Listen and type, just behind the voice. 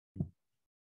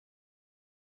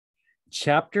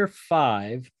Chapter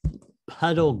 5,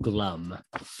 Puddleglum.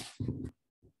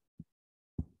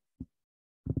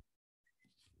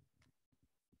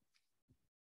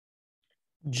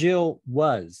 Jill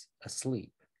was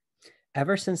asleep.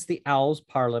 Ever since the Owls'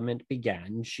 Parliament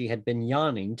began, she had been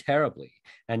yawning terribly,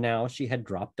 and now she had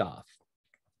dropped off.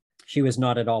 She was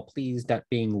not at all pleased at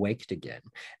being waked again,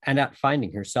 and at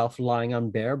finding herself lying on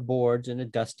bare boards in a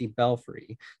dusty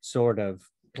belfry sort of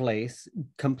place,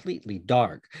 completely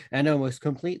dark and almost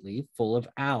completely full of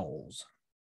owls.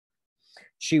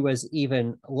 She was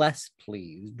even less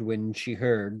pleased when she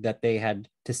heard that they had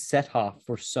to set off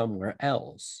for somewhere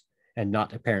else, and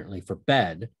not apparently for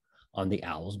bed, on the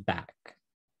owl's back.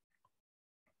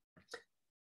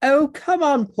 "Oh, come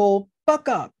on, Paul, buck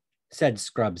up," said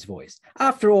Scrub's voice.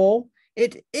 "After all,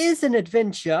 it is an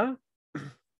adventure."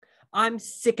 "I'm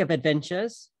sick of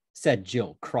adventures," said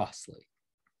Jill crossly.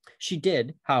 She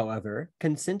did, however,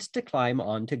 consent to climb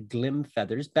onto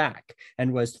Glimfeather's back,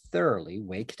 and was thoroughly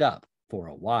waked up, for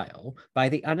a while, by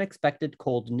the unexpected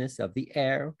coldness of the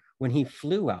air when he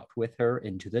flew out with her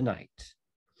into the night.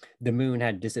 The moon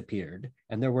had disappeared,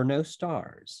 and there were no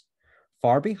stars.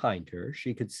 Far behind her,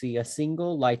 she could see a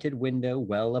single lighted window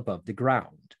well above the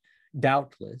ground,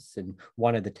 doubtless in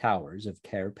one of the towers of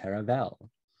Cair Paravel.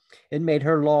 It made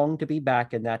her long to be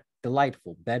back in that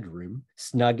delightful bedroom,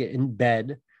 snug in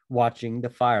bed, watching the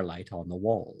firelight on the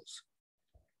walls.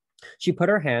 She put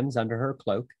her hands under her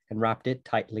cloak and wrapped it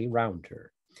tightly round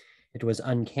her. It was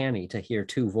uncanny to hear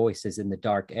two voices in the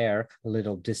dark air a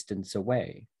little distance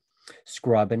away.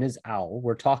 Scrub and his owl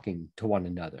were talking to one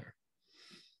another.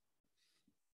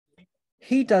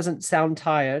 "He doesn't sound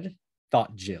tired,"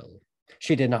 thought Jill.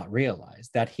 She did not realize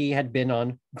that he had been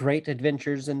on great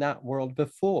adventures in that world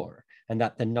before, and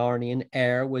that the Narnian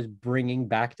air was bringing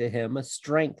back to him a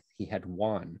strength he had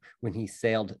won when he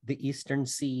sailed the eastern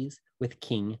seas with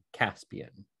King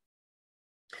Caspian.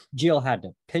 Jill had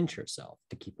to pinch herself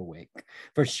to keep awake,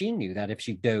 for she knew that if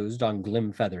she dozed on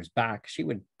Glimfeather's back, she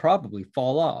would probably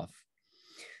fall off.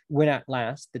 When at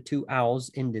last the two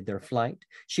owls ended their flight,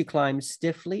 she climbed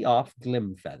stiffly off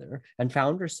Glimfeather and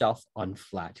found herself on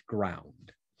flat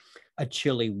ground. A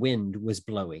chilly wind was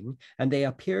blowing, and they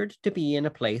appeared to be in a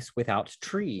place without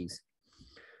trees.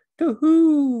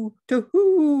 "To-hoo!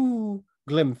 To-hoo!"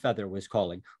 Glimfeather was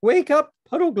calling. "Wake up,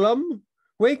 Puddleglum!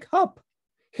 Wake up!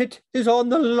 It is on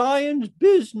the lion's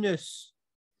business."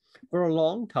 For a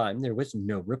long time there was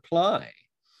no reply.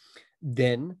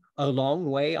 Then, a long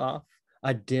way off,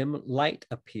 a dim light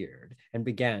appeared and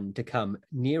began to come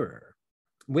nearer.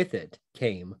 With it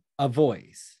came a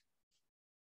voice.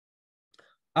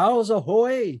 "Owls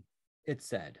ahoy!" it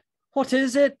said. "What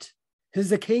is it? Is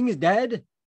the king dead?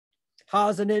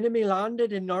 Has an enemy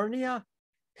landed in Narnia?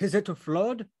 Is it a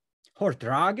flood or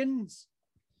dragons?"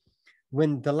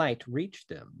 When the light reached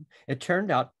them, it turned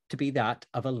out to be that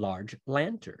of a large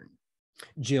lantern.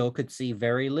 Jill could see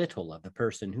very little of the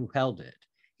person who held it.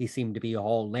 He seemed to be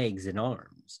all legs and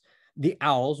arms. The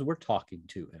owls were talking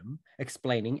to him,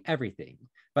 explaining everything,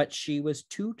 but she was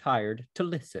too tired to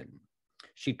listen.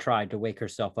 She tried to wake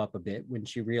herself up a bit when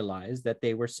she realized that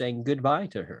they were saying goodbye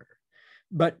to her.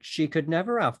 But she could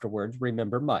never afterwards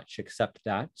remember much, except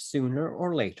that, sooner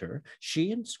or later,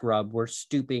 she and Scrub were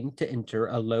stooping to enter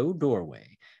a low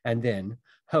doorway, and then,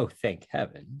 oh, thank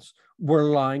heavens, were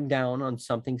lying down on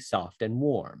something soft and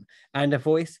warm, and a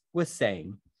voice was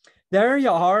saying, "There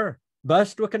you are,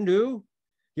 best we can do.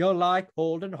 You'll lie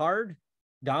cold and hard,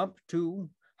 damp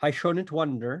too, I shouldn't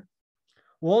wonder.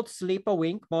 Won't sleep a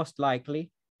wink, most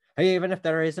likely. Even if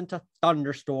there isn't a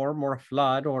thunderstorm or a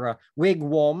flood or a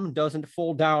wigwam doesn't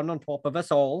fall down on top of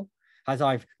us all, as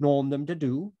I've known them to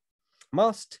do.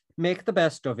 Must make the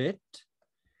best of it."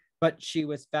 But she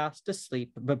was fast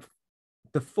asleep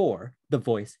before the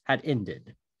voice had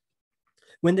ended.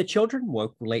 When the children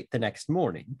woke late the next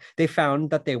morning, they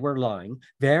found that they were lying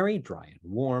very dry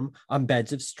and warm on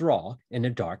beds of straw in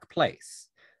a dark place.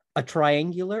 A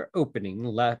triangular opening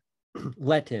let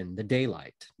in the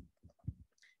daylight.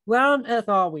 "Where on earth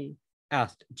are we?"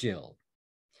 asked Jill.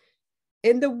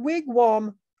 "In the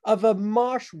wigwam of a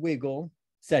marsh wiggle,"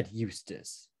 said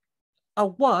Eustace. "A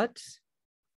what?"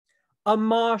 "A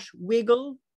marsh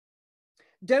wiggle.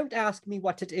 Don't ask me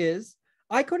what it is.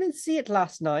 I couldn't see it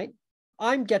last night.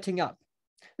 I'm getting up.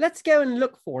 Let's go and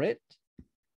look for it."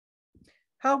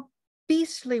 "How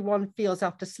beastly one feels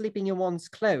after sleeping in one's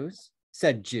clothes,"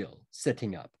 said Jill,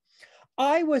 sitting up.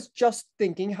 "I was just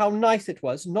thinking how nice it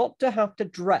was not to have to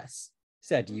dress,"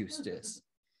 said Eustace.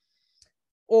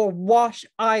 "Or wash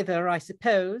either, I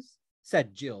suppose,"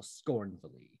 said Jill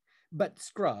scornfully. But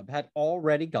Scrub had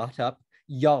already got up,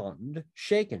 yawned,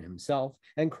 shaken himself,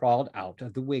 and crawled out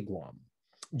of the wigwam.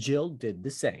 Jill did the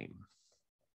same.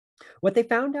 What they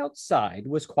found outside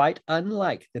was quite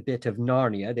unlike the bit of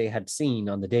Narnia they had seen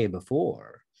on the day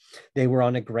before. They were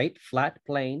on a great flat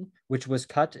plain, which was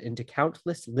cut into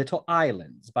countless little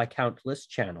islands by countless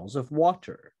channels of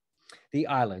water. The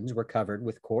islands were covered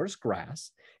with coarse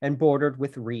grass and bordered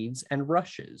with reeds and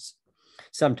rushes.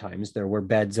 Sometimes there were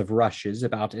beds of rushes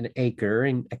about an acre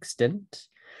in extent.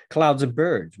 Clouds of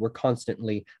birds were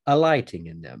constantly alighting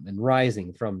in them and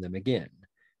rising from them again.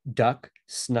 Duck,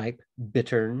 snipe,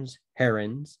 bitterns,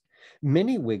 herons.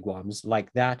 Many wigwams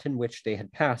like that in which they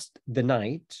had passed the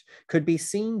night could be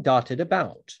seen dotted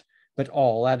about, but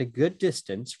all at a good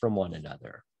distance from one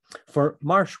another. For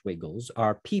marsh wiggles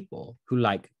are people who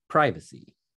like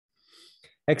privacy.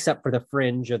 Except for the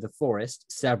fringe of the forest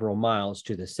several miles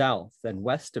to the south and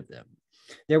west of them,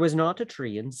 there was not a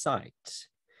tree in sight.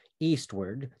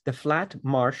 Eastward, the flat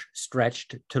marsh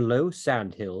stretched to low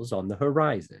sandhills on the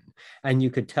horizon, and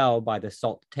you could tell by the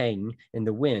salt tang in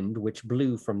the wind which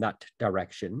blew from that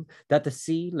direction that the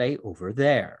sea lay over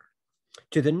there.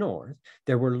 To the north,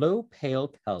 there were low,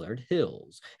 pale-colored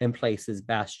hills, in places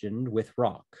bastioned with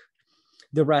rock.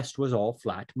 The rest was all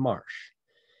flat marsh.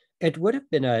 It would have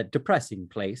been a depressing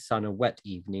place on a wet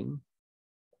evening.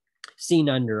 Seen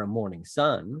under a morning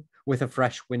sun, with a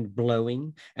fresh wind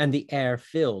blowing and the air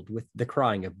filled with the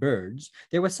crying of birds,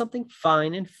 there was something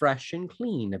fine and fresh and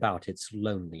clean about its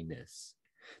loneliness.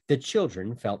 The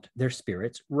children felt their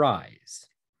spirits rise.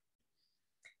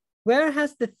 "Where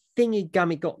has the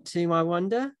thingy-gummy got to, I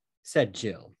wonder?" said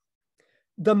Jill.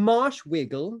 "The marsh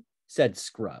wiggle," said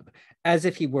Scrub, as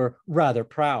if he were rather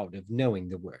proud of knowing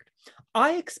the word.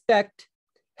 "I expect,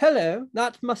 hello,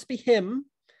 that must be him."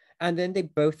 And then they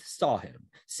both saw him,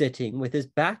 sitting with his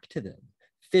back to them,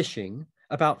 fishing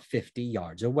about 50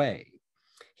 yards away.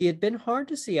 He had been hard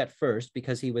to see at first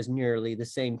because he was nearly the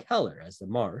same color as the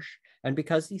marsh, and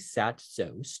because he sat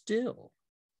so still.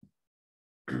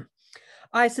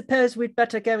 "I suppose we'd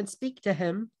better go and speak to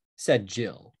him," said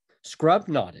Jill. Scrub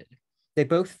nodded. They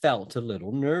both felt a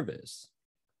little nervous.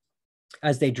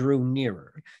 As they drew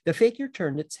nearer, the figure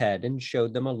turned its head and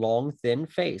showed them a long, thin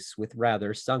face with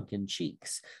rather sunken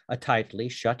cheeks, a tightly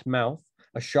shut mouth,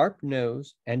 a sharp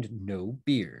nose, and no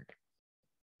beard.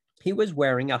 He was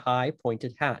wearing a high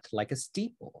pointed hat like a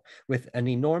steeple, with an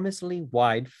enormously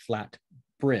wide, flat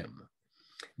brim.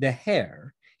 The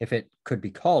hair, if it could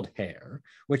be called hair,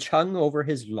 which hung over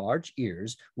his large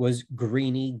ears, was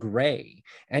greeny gray,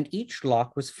 and each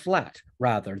lock was flat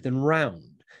rather than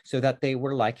round, so that they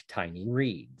were like tiny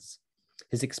reeds.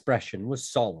 His expression was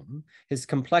solemn, his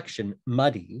complexion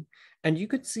muddy, and you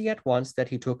could see at once that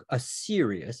he took a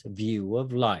serious view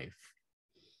of life.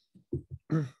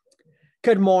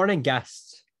 "Good morning,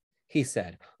 guests," he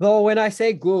said. "Though when I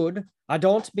say good, I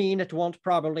don't mean it won't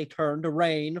probably turn to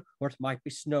rain, or it might be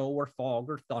snow or fog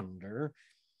or thunder.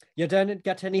 You didn't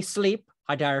get any sleep,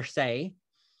 I dare say."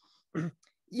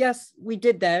 "Yes, we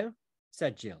did though,"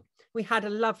 said Jill. "We had a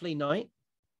lovely night."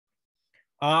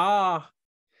 "Ah,"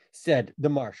 said the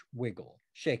marsh wiggle,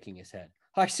 shaking his head.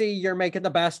 "I see you're making the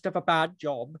best of a bad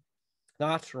job.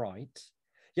 That's right.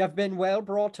 You've been well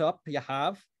brought up, you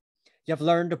have. You've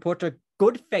learned to put a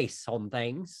good face on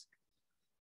things."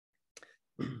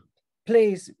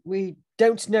 "Please, we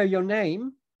don't know your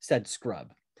name," said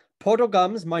Scrub.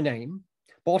 "Puddleglum's my name,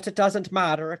 but it doesn't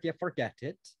matter if you forget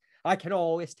it. I can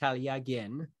always tell you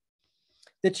again."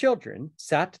 The children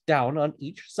sat down on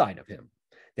each side of him.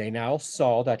 They now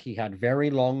saw that he had very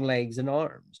long legs and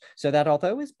arms, so that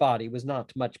although his body was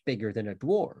not much bigger than a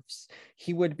dwarf's,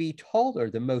 he would be taller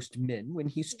than most men when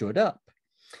he stood up.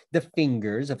 The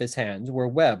fingers of his hands were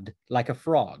webbed like a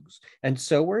frog's, and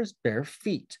so were his bare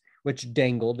feet, which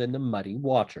dangled in the muddy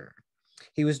water.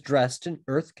 He was dressed in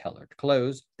earth-colored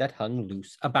clothes that hung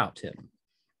loose about him.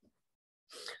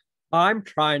 "I'm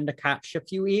trying to catch a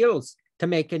few eels to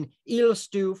make an eel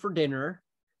stew for dinner,"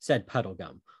 said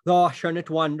Puddleglum, "though I shouldn't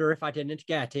wonder if I didn't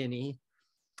get any.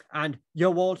 And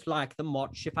you won't like them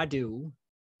much if I do."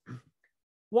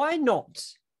 "Why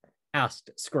not?" asked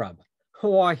Scrub.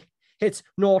 "Why, it's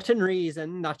not in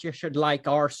reason that you should like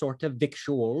our sort of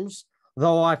victuals,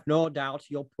 though I've no doubt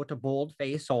you'll put a bold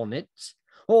face on it.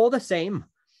 All the same,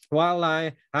 while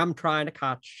I am trying to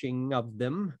catching of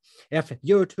them, if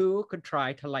you two could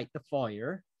try to light the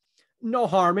fire, no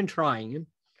harm in trying.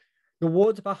 The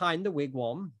wood's behind the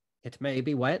wigwam. It may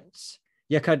be wet.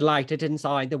 You could light it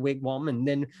inside the wigwam, and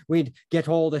then we'd get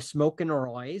all the smoke in our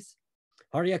eyes.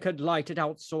 Or you could light it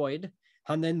outside,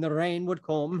 and then the rain would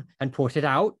come and put it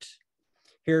out.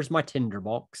 Here's my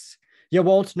tinderbox. You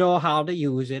won't know how to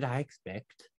use it, I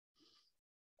expect."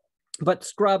 But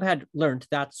Scrub had learnt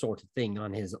that sort of thing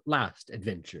on his last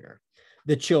adventure.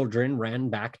 The children ran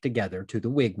back together to the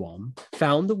wigwam,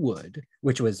 found the wood,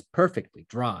 which was perfectly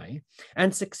dry,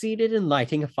 and succeeded in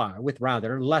lighting a fire with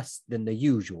rather less than the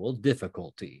usual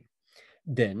difficulty.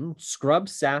 Then Scrub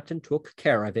sat and took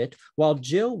care of it while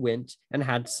Jill went and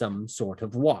had some sort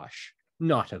of wash,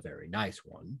 not a very nice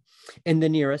one, in the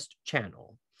nearest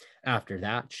channel. After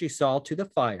that, she saw to the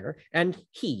fire, and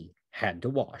he had to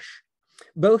wash.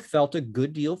 Both felt a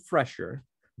good deal fresher,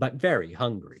 but very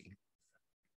hungry.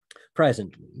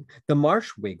 Presently, the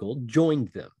marsh wiggle joined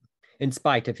them. In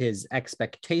spite of his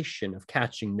expectation of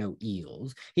catching no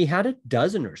eels, he had a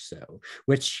dozen or so,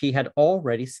 which he had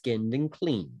already skinned and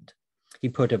cleaned. He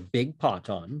put a big pot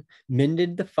on,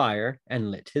 mended the fire,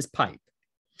 and lit his pipe.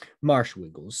 Marsh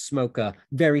wiggles smoke a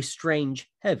very strange,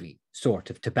 heavy sort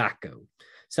of tobacco.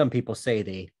 Some people say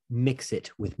they mix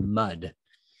it with mud.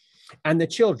 And the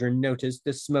children noticed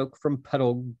the smoke from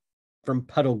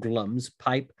Puddleglum's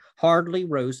pipe hardly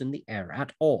rose in the air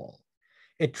at all.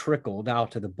 It trickled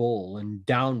out of the bowl and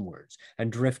downwards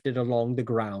and drifted along the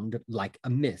ground like a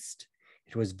mist.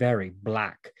 It was very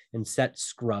black and set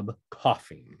Scrub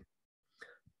coughing.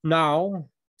 Now,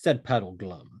 said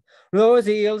Puddleglum, those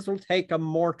eels will take a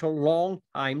mortal long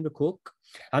time to cook,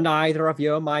 and either of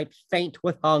you might faint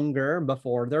with hunger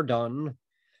before they're done.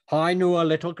 I knew a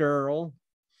little girl,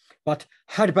 but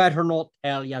I'd better not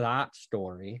tell you that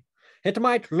story. It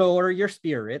might lower your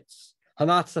spirits, and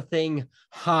that's a thing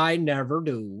I never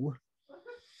do.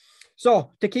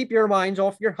 So, to keep your minds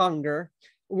off your hunger,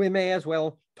 we may as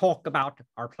well talk about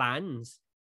our plans.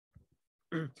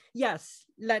 Yes,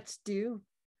 let's do,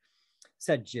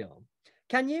 said Jill.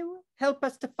 Can you help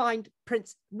us to find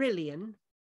Prince Rillian?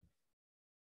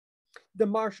 The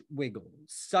marsh wiggle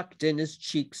sucked in his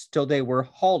cheeks till they were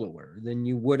hollower than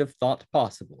you would have thought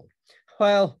possible.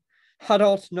 Well, I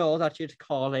don't know that you'd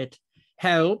call it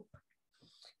help,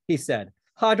 he said.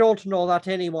 I don't know that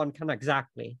anyone can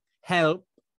exactly help.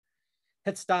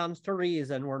 It stands to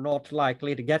reason we're not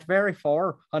likely to get very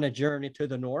far on a journey to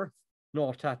the north,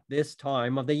 not at this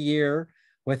time of the year,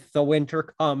 with the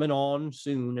winter coming on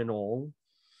soon and all.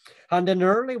 And an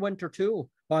early winter too,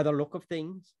 by the look of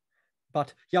things.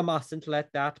 But you mustn't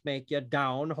let that make you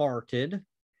downhearted.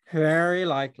 Very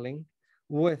likely,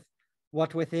 with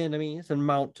enemies and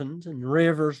mountains and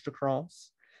rivers to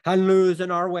cross, and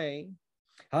losing our way,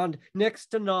 and next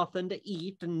to nothing to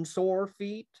eat and sore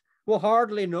feet, we'll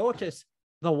hardly notice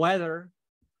the weather.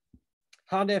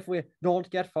 And if we don't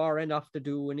get far enough to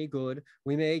do any good,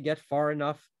 we may get far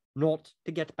enough not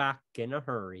to get back in a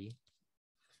hurry.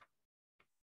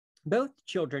 Both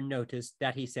children noticed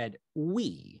that he said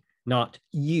we, not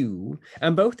you,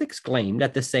 and both exclaimed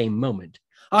at the same moment,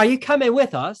 Are you coming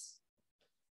with us?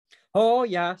 Oh,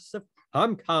 yes,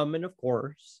 I'm coming, of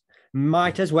course.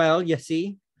 Might as well, you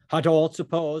see. I don't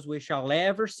suppose we shall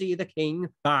ever see the king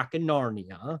back in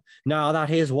Narnia, now that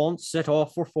he's once set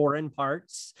off for foreign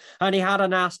parts, and he had a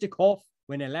nasty cough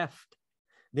when he left.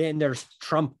 Then there's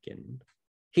Trumpkin.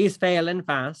 He's failing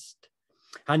fast,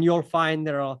 and you'll find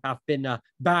there'll have been a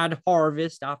bad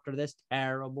harvest after this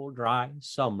terrible dry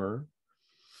summer.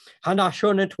 And I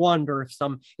shouldn't wonder if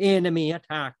some enemy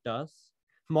attacked us.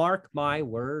 Mark my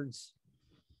words.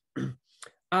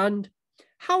 And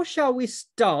how shall we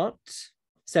start?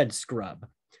 Said Scrub.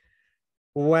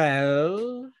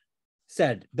 Well,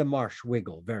 said the marsh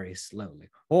wiggle very slowly,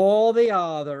 all the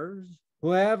others,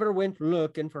 whoever went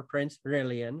looking for Prince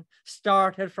Rillian,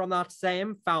 started from that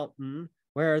same fountain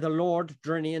where the Lord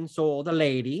Drinian saw the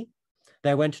lady.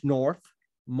 They went north,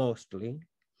 mostly.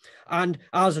 And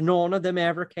as none of them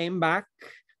ever came back,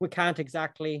 we can't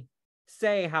exactly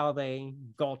say how they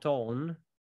got on.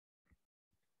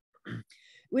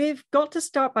 We've got to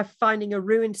start by finding a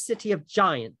ruined city of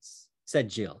giants, said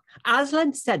Jill.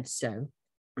 Aslan said so.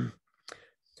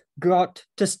 Got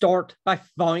to start by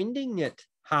finding it,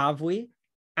 have we?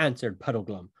 Answered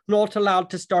Puddleglum. Not allowed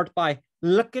to start by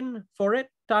looking for it,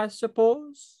 I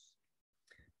suppose.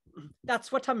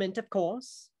 That's what I meant, of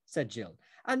course, said Jill.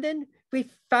 And then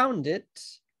we found it.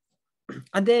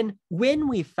 And then when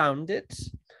we found it,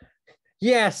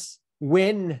 yes,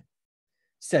 when,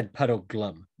 said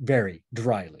Puddleglum very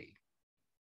dryly.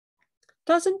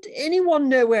 Doesn't anyone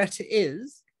know where it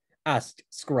is? Asked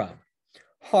Scrub.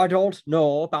 I don't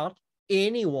know about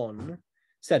anyone,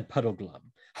 said Puddleglum.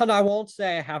 And I won't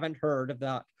say I haven't heard of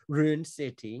that ruined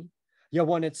city. You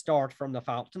wouldn't start from the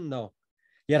fountain, though.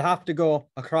 You'd have to go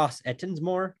across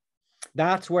Ettinsmoor.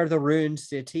 That's where the ruined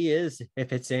city is,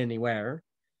 if it's anywhere.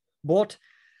 But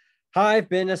I've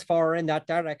been as far in that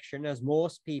direction as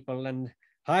most people, and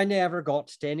I never got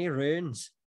to any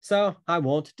ruins, so I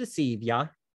won't deceive ya.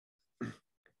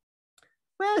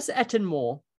 Where's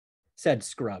Ettenmore? Said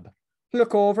Scrub.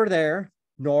 Look over there,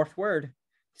 northward,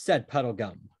 said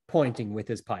Puddleglum, pointing with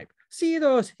his pipe. See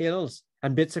those hills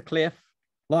and bits of cliff?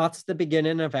 That's the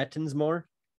beginning of Ettonsmore.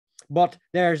 But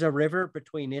there's a river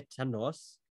between it and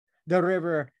us, the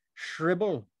river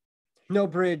Shribble. No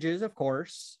bridges, of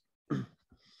course.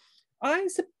 I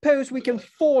suppose we can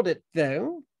ford it,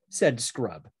 though, said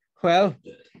Scrub. Well,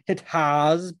 it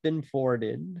has been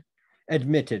forded,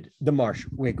 admitted the Marsh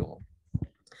Wiggle.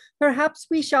 Perhaps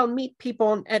we shall meet people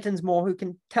on Ettonsmore who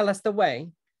can tell us the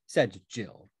way, said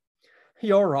Jill.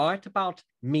 You're right about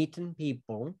meeting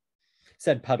people,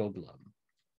 said Puddleglum.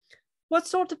 What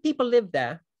sort of people live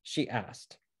there? She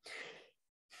asked.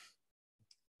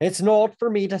 It's not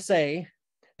for me to say.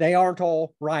 They aren't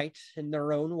all right in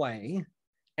their own way,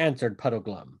 answered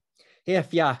Puddleglum.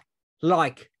 If ya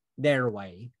like their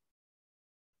way.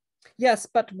 Yes,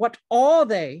 but what are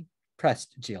they?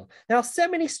 Pressed Jill. There are so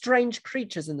many strange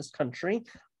creatures in this country.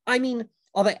 I mean,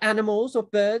 are they animals or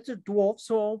birds or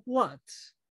dwarfs or what?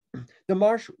 The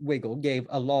Marsh Wiggle gave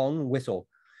a long whistle.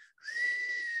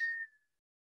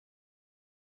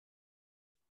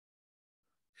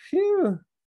 Phew,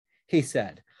 he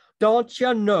said. Don't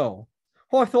you know?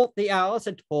 I thought the owls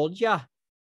had told you.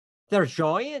 They're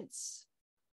giants.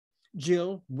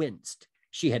 Jill winced.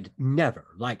 She had never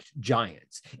liked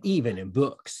giants, even in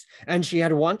books, and she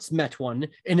had once met one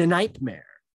in a nightmare.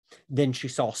 Then she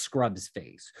saw Scrub's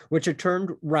face, which had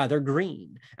turned rather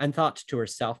green, and thought to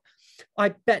herself, I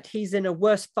bet he's in a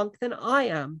worse funk than I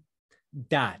am.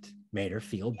 That made her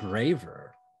feel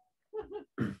braver.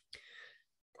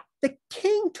 The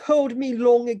king told me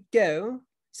long ago,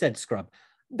 said Scrub,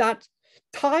 that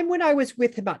time when I was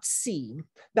with him at sea,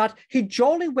 that he'd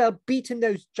jolly well beaten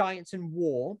those giants in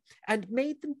war and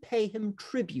made them pay him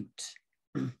tribute.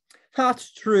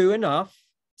 That's true enough,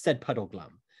 said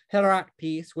Puddleglum. They're at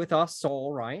peace with us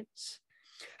all right.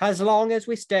 As long as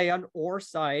we stay on our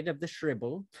side of the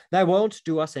Shribble, they won't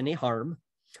do us any harm.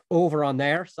 Over on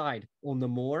their side, on the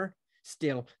moor,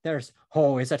 still, there's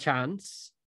always a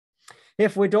chance.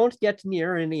 If we don't get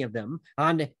near any of them,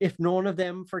 and if none of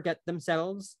them forget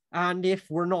themselves, and if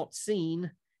we're not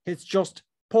seen, it's just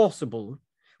possible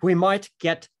we might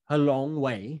get a long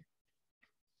way.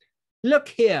 Look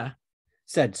here,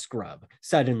 said Scrub,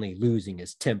 suddenly losing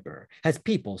his temper, as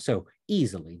people so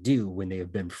easily do when they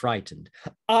have been frightened.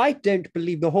 I don't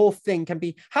believe the whole thing can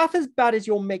be half as bad as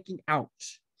you're making out,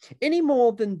 any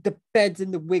more than the beds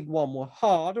in the wigwam were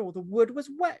hard or the wood was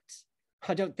wet.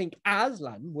 I don't think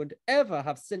Aslan would ever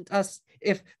have sent us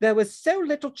if there was so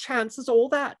little chance as all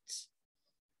that.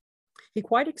 He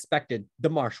quite expected the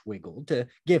Marsh Wiggle to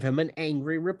give him an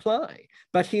angry reply,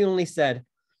 but he only said,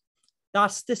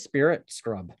 That's the spirit,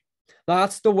 Scrub.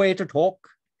 That's the way to talk.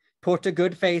 Put a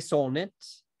good face on it.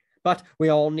 But we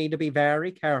all need to be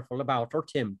very careful about our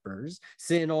tempers,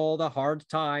 seeing all the hard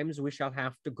times we shall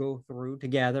have to go through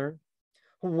together.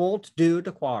 Won't do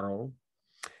to quarrel,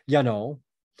 you know.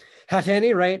 At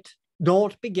any rate,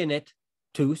 don't begin it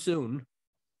too soon.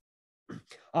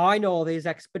 I know these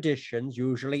expeditions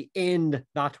usually end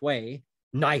that way,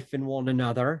 knifing one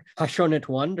another. I shouldn't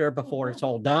wonder before it's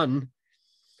all done.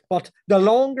 But the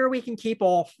longer we can keep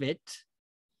off it,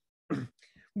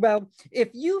 well,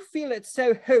 if you feel it's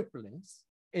so hopeless,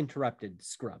 interrupted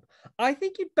Scrub, I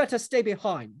think you'd better stay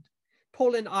behind.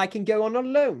 Paul and I can go on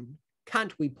alone,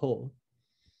 can't we, Paul?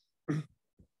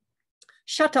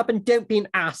 Shut up and don't be an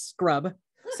ass, Scrub,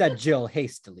 said Jill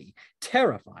hastily,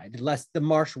 terrified lest the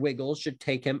Marsh Wiggle should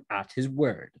take him at his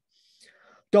word.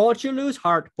 Don't you lose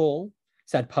heart, Paul,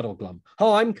 said Puddleglum.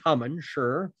 Oh, I'm coming,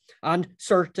 sure, and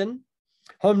certain.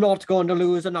 I'm not going to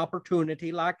lose an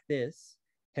opportunity like this.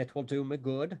 It will do me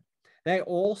good. They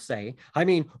all say, I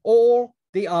mean, all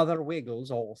the other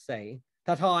Wiggles all say,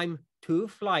 that I'm too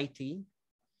flighty.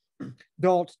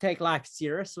 Don't take life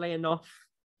seriously enough.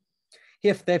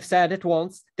 If they've said it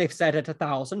once, they've said it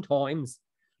 1,000 times.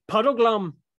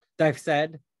 Puddleglum, they've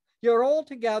said, you're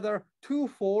altogether too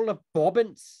full of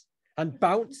bobbins and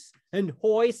bounce and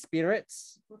high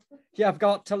spirits. You've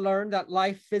got to learn that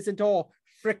life isn't all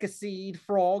fricasseed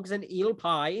frogs and eel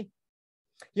pie.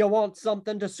 You want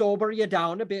something to sober you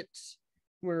down a bit.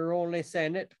 We're only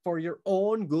saying it for your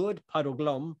own good,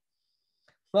 Puddleglum.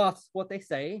 That's what they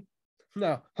say.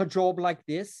 Now, a job like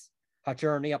this, a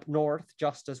journey up north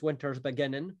just as winter's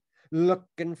beginning,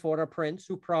 looking for a prince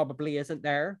who probably isn't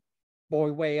there,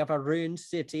 by way of a ruined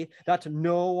city that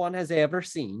no one has ever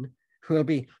seen, will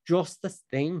be just the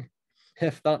thing.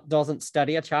 If that doesn't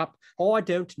steady a chap, oh, I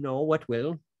don't know what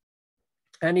will.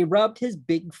 And he rubbed his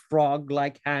big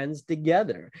frog-like hands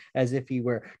together as if he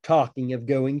were talking of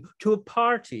going to a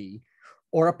party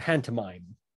or a pantomime.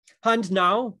 And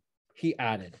now, he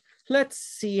added, let's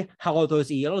see how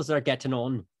those eels are getting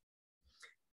on.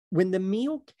 When the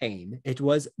meal came, it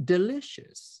was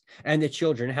delicious, and the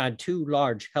children had 2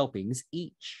 large helpings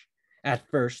each. At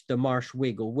first, the marsh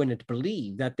wiggle wouldn't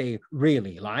believe that they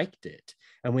really liked it,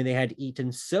 and when they had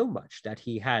eaten so much that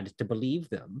he had to believe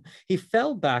them, he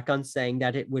fell back on saying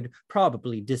that it would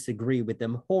probably disagree with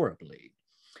them horribly.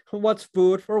 What's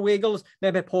food for wiggles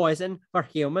may be poison for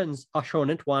humans, I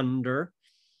shouldn't wonder,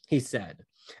 he said.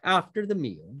 After the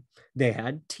meal, they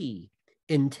had tea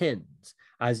in tins,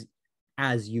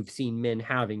 as you've seen men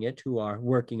having it who are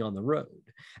working on the road,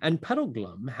 and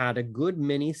Puddleglum had a good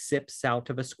many sips out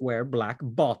of a square black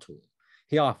bottle.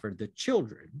 He offered the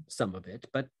children some of it,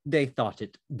 but they thought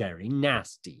it very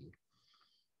nasty.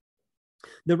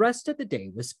 The rest of the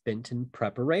day was spent in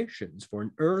preparations for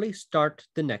an early start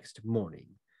the next morning.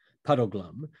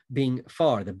 Puddleglum, being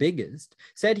far the biggest,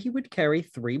 said he would carry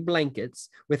 3 blankets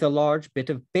with a large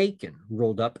bit of bacon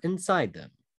rolled up inside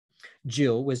them.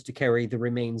 Jill was to carry the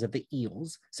remains of the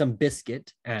eels, some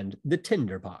biscuit, and the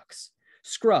tinder box.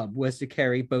 Scrub was to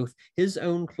carry both his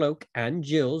own cloak and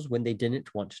Jill's when they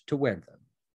didn't want to wear them.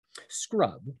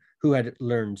 Scrub, who had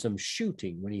learned some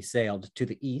shooting when he sailed to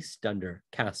the east under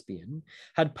Caspian,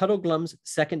 had Puddleglum's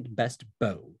second best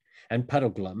bow, and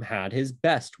Puddleglum had his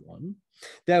best one,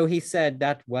 though he said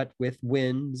that what with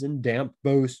winds and damp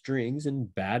bowstrings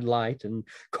and bad light and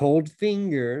cold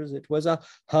fingers, it was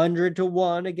 100 to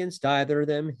 1 against either of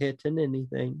them hitting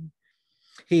anything.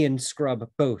 He and Scrub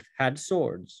both had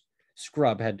swords.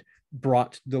 Scrub had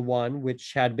brought the one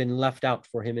which had been left out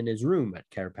for him in his room at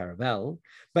Cair Paravel,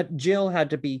 but Jill had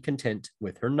to be content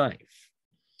with her knife.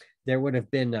 There would have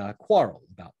been a quarrel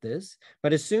about this,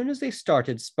 but as soon as they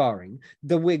started sparring,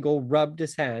 the Wiggle rubbed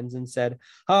his hands and said,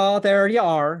 "Ah, there you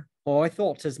are. I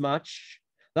thought as much.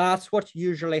 That's what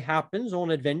usually happens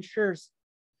on adventures."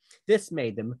 This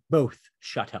made them both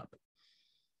shut up.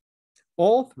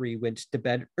 All 3 went to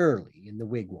bed early in the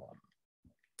wigwam.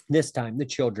 This time the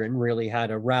children really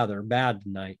had a rather bad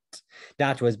night.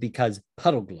 That was because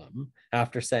Puddleglum,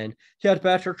 after saying, "You'd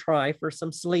better try for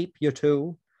some sleep, you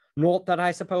 2. Not that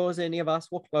I suppose any of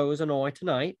us will close an eye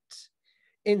tonight,"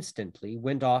 instantly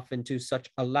went off into such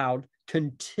a loud,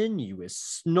 continuous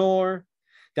snore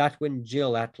that when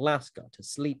Jill at last got to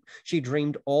sleep, she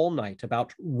dreamed all night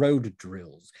about road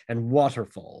drills and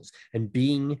waterfalls and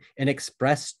being in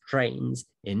express trains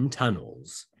in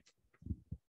tunnels.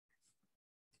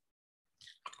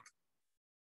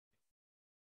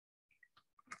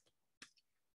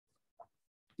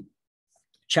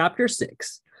 Chapter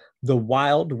 6, The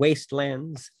Wild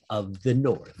Wastelands of the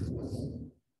North.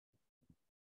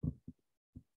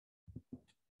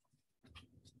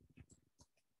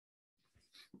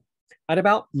 At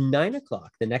about 9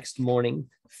 o'clock the next morning,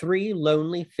 3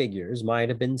 lonely figures might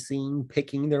have been seen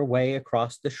picking their way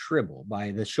across the Shribble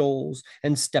by the shoals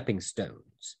and stepping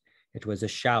stones. It was a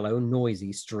shallow,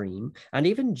 noisy stream, and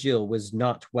even Jill was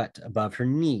not wet above her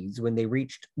knees when they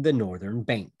reached the northern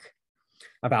bank.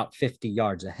 About 50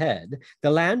 yards ahead,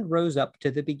 the land rose up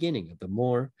to the beginning of the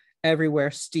moor,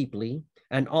 everywhere steeply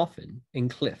and often in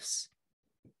cliffs.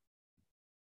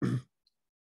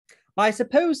 "I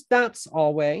suppose that's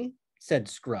our way," said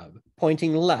Scrub,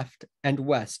 pointing left and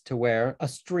west to where a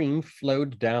stream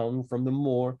flowed down from the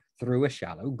moor through a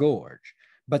shallow gorge,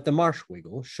 but the marsh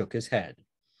wiggle shook his head.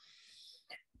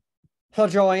 "The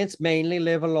giants mainly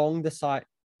live along the side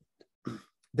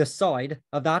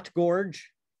of that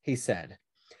gorge," he said.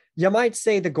 "You might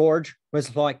say the gorge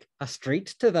was like a street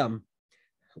to them.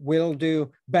 We'll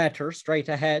do better straight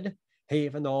ahead,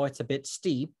 even though it's a bit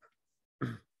steep."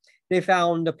 They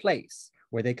found a place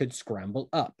where they could scramble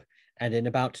up, and in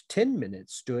about 10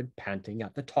 minutes stood panting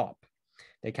at the top.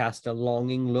 They cast a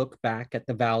longing look back at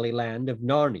the valley land of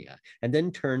Narnia, and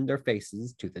then turned their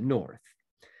faces to the north.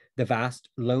 The vast,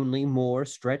 lonely moor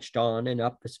stretched on and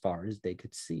up as far as they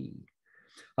could see.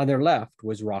 On their left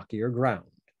was rockier ground.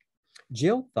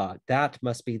 Jill thought that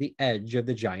must be the edge of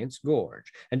the Giant's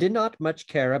Gorge, and did not much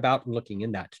care about looking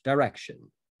in that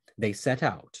direction. They set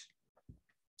out.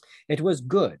 It was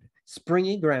good,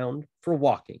 springy ground for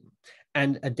walking,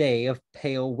 and a day of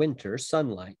pale winter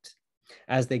sunlight.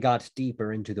 As they got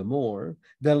deeper into the moor,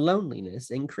 the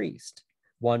loneliness increased.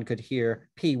 One could hear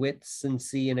peewits and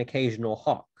see an occasional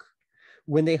hawk.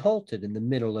 When they halted in the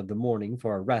middle of the morning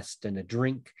for a rest and a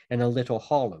drink in a little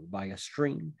hollow by a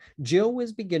stream, Jill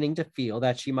was beginning to feel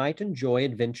that she might enjoy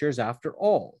adventures after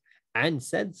all, and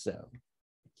said so.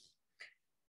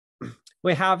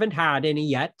 "We haven't had any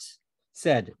yet,"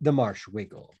 said the marsh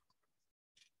wiggle.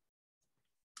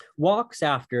 Walks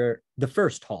after the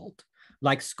first halt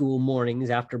like school mornings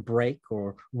after break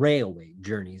or railway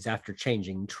journeys after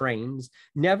changing trains,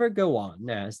 never go on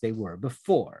as they were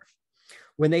before.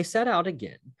 When they set out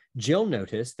again, Jill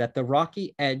noticed that the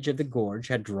rocky edge of the gorge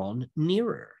had drawn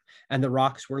nearer, and the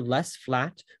rocks were less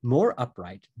flat, more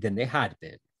upright than they had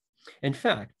been. In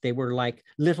fact, they were like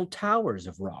little towers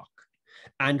of rock.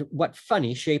 And what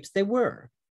funny shapes they were.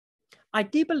 I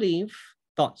do believe,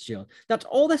 thought Jill, that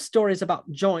all the stories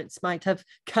about giants might have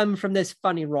come from those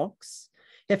funny rocks.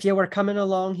 If you were coming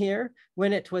along here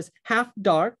when it was half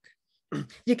dark,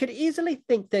 you could easily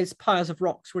think those piles of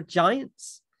rocks were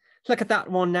giants. Look at that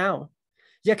one now.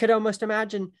 You could almost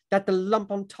imagine that the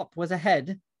lump on top was a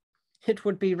head. It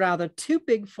would be rather too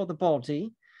big for the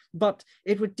body, but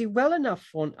it would do well enough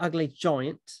for an ugly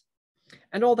giant.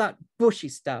 And all that bushy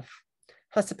stuff.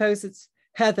 I suppose it's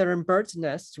heather and bird's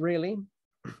nests, really.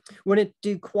 Wouldn't it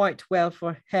do quite well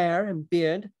for hair and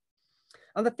beard?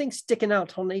 And the things sticking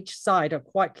out on each side are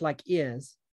quite like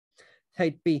ears.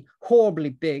 They'd be horribly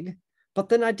big, but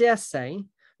then I dare say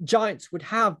giants would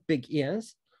have big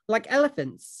ears, like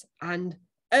elephants, and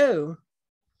oh,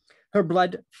 her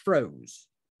blood froze.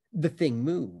 The thing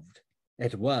moved.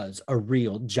 It was a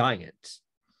real giant.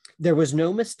 There was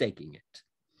no mistaking it.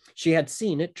 She had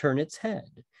seen it turn its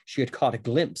head. She had caught a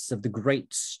glimpse of the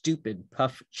great, stupid,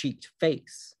 puff-cheeked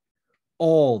face.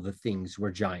 All the things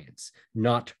were giants,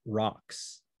 not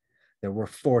rocks. There were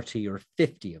 40 or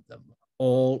 50 of them,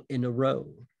 all in a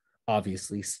row,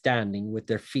 obviously standing with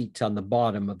their feet on the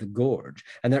bottom of the gorge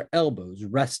and their elbows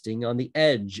resting on the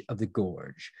edge of the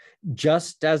gorge,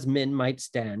 just as men might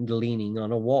stand leaning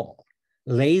on a wall,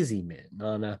 lazy men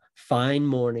on a fine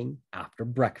morning after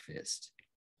breakfast.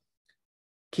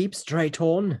 Keep straight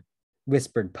on,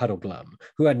 whispered Puddleglum,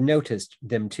 who had noticed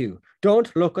them too.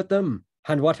 Don't look at them,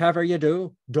 and whatever you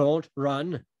do, don't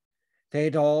run.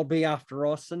 They'd all be after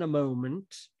us in a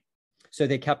moment. So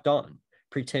they kept on,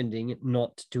 pretending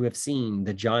not to have seen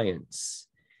the giants.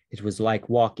 It was like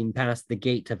walking past the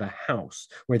gate of a house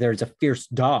where there's a fierce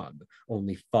dog,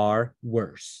 only far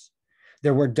worse.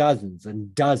 There were dozens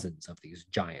and dozens of these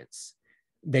giants.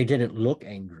 They didn't look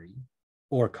angry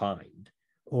or kind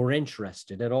or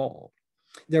interested at all.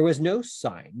 There was no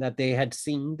sign that they had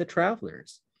seen the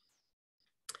travelers.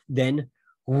 Then,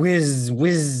 whiz,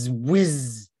 whiz,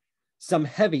 whiz, some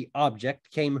heavy object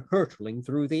came hurtling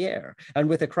through the air, and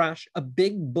with a crash, a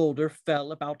big boulder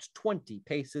fell about 20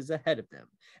 paces ahead of them,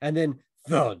 and then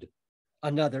thud,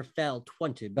 another fell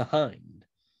 20 behind.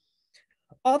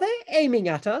 Are they aiming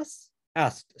at us?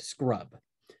 Asked Scrub.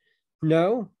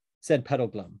 No, said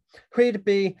Puddleglum. We'd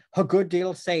be a good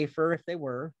deal safer if they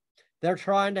were. They're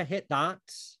trying to hit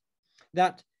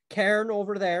that cairn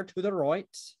over there to the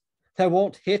right. They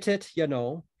won't hit it, you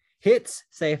know. Hit's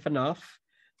safe enough.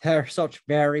 They're such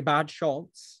very bad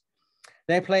shots.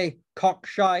 They play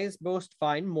cockshies most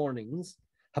fine mornings,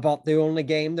 about the only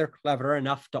game they're clever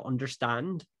enough to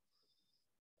understand.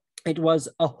 It was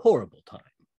a horrible time.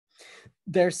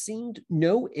 There seemed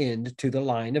no end to the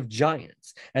line of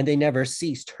giants, and they never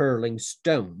ceased hurling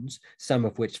stones, some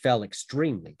of which fell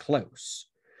extremely close.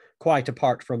 Quite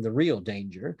apart from the real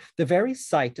danger, the very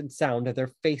sight and sound of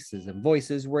their faces and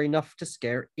voices were enough to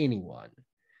scare anyone.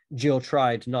 Jill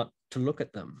tried not to look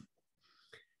at them.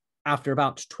 After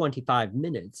about 25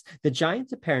 minutes, the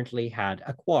giants apparently had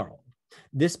a quarrel.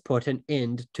 This put an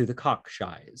end to the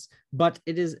cockshies, but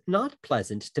it is not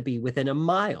pleasant to be within a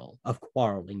mile of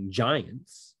quarreling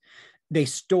giants. They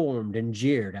stormed and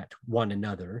jeered at one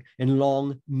another in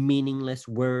long, meaningless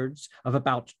words of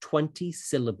about 20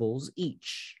 syllables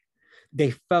each.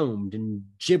 They foamed and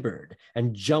gibbered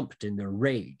and jumped in their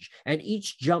rage, and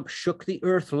each jump shook the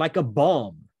earth like a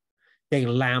bomb. They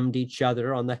lammed each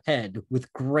other on the head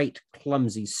with great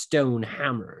clumsy stone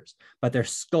hammers, but their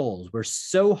skulls were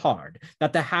so hard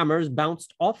that the hammers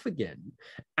bounced off again,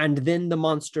 and then the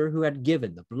monster who had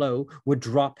given the blow would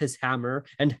drop his hammer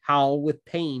and howl with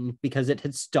pain because it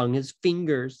had stung his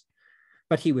fingers.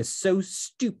 But he was so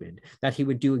stupid that he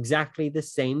would do exactly the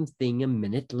same thing a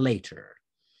minute later.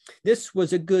 This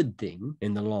was a good thing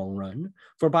in the long run,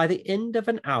 for by the end of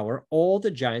an hour, all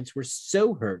the giants were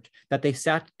so hurt that they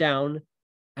sat down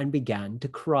and began to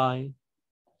cry.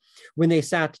 When they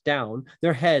sat down,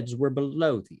 their heads were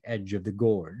below the edge of the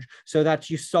gorge, so that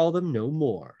you saw them no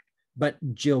more. But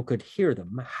Jill could hear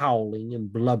them howling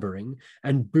and blubbering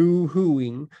and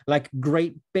boo-hooing like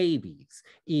great babies,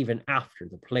 even after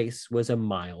the place was a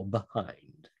mile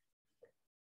behind.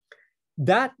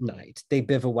 That night, they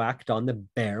bivouacked on the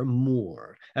bare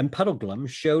moor, and Puddleglum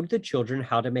showed the children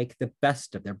how to make the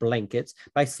best of their blankets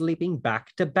by sleeping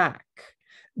back to back.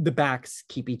 The backs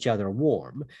keep each other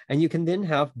warm, and you can then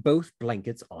have both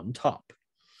blankets on top.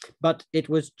 But it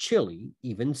was chilly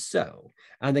even so,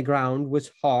 and the ground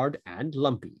was hard and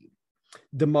lumpy.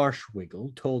 The marsh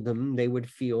wiggle told them they would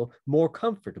feel more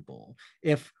comfortable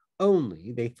if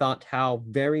only they thought how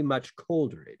very much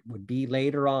colder it would be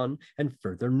later on and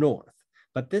further north,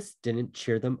 but this didn't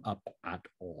cheer them up at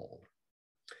all.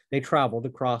 They traveled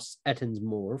across Etons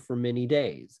Moor for many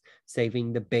days,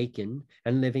 saving the bacon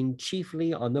and living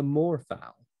chiefly on the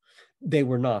moorfowl. They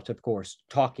were not, of course,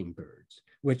 talking birds,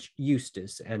 which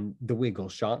Eustace and the Wiggle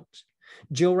shot.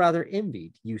 Jill rather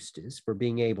envied Eustace for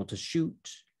being able to shoot.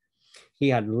 He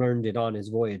had learned it on his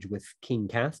voyage with King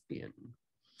Caspian.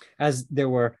 As there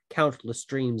were countless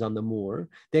streams on the moor,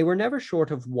 they were never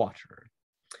short of water.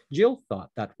 Jill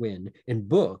thought that when, in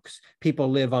books, people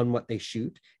live on what they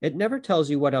shoot, it never tells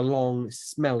you what a long,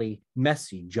 smelly,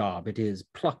 messy job it is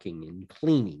plucking and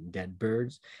cleaning dead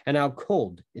birds, and how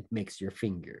cold it makes your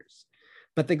fingers.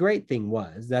 But the great thing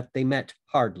was that they met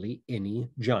hardly any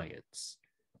giants.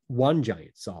 One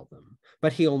giant saw them,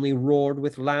 but he only roared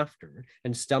with laughter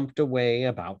and stumped away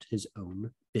about his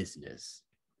own business.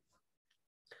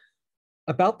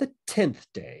 About the 10th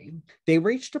day, they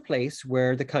reached a place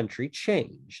where the country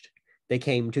changed. They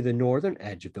came to the northern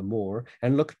edge of the moor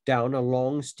and looked down a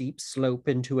long, steep slope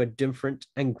into a different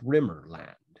and grimmer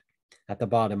land. At the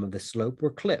bottom of the slope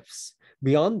were cliffs.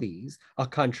 Beyond these, a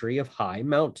country of high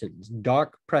mountains,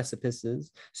 dark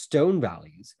precipices, stone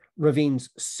valleys, ravines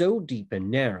so deep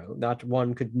and narrow that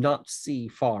one could not see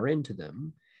far into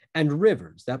them, and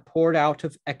rivers that poured out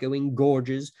of echoing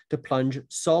gorges to plunge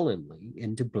sullenly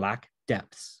into black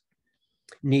depths.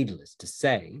 Needless to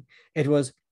say, it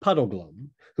was Puddleglum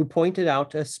who pointed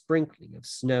out a sprinkling of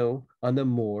snow on the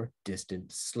more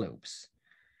distant slopes.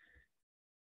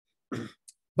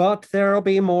 But there'll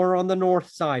be more on the north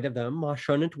side of them, I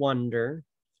shouldn't wonder,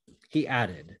 he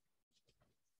added.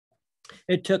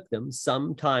 It took them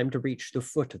some time to reach the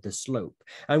foot of the slope,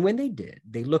 and when they did,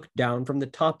 they looked down from the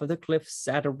top of the cliffs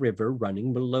at a river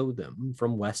running below them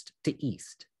from west to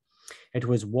east. It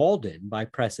was walled in by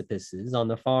precipices on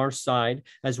the far side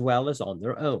as well as on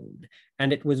their own,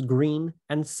 and it was green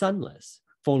and sunless,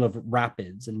 full of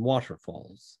rapids and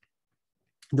waterfalls.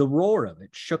 The roar of it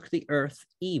shook the earth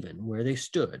even where they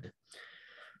stood.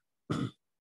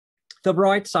 The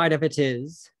bright side of it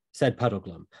is, said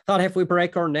Puddleglum, that if we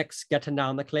break our necks getting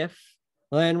down the cliff,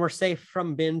 then we're safe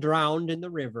from being drowned in the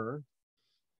river.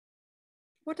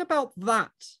 What about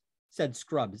that? Said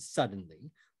Scrub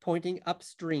suddenly, pointing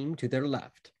upstream to their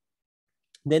left.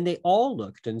 Then they all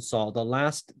looked and saw the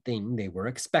last thing they were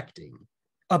expecting,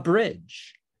 a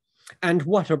bridge. And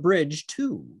what a bridge,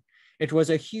 too! It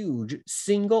was a huge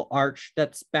single arch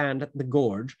that spanned the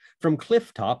gorge from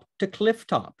cliff top to cliff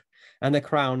top, and the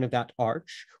crown of that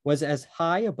arch was as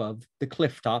high above the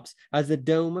cliff tops as the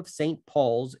dome of St.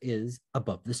 Paul's is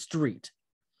above the street.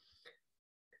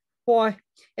 Why,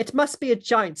 it must be a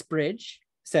giant's bridge,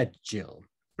 said Jill.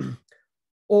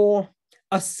 Or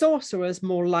a sorcerer's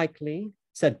more likely,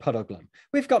 said Puddleglum.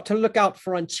 We've got to look out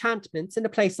for enchantments in a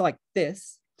place like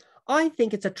this. I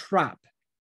think it's a trap.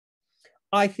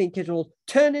 I think it'll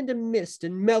turn into mist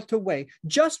and melt away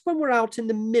just when we're out in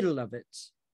the middle of it.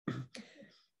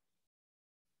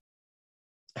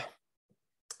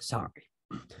 Sorry.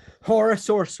 Or a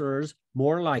sorcerer's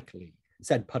more likely,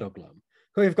 said Puddleglum.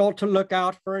 We've got to look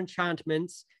out for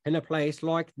enchantments in a place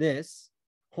like this.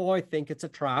 I think it's a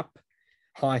trap.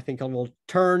 I think it will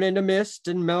turn into mist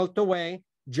and melt away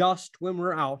just when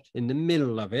we're out in the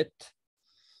middle of it.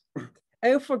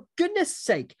 Oh, for goodness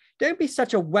sake, don't be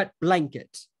such a wet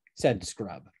blanket, said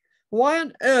Scrub. Why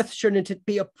on earth shouldn't it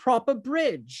be a proper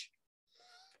bridge?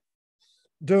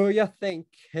 Do you think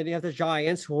any of the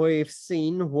giants we've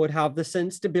seen would have the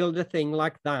sense to build a thing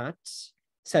like that?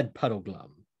 Said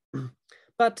Puddleglum.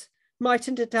 But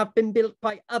mightn't it have been built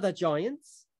by other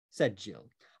giants? Said Jill.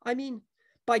 I mean,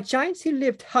 by giants who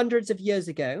lived hundreds of years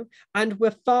ago and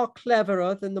were far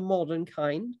cleverer than the modern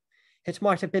kind. It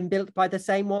might have been built by the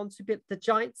same ones who built the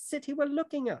giant city we're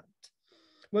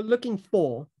looking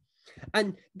for.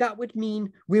 And that would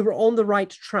mean we were on the right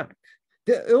track.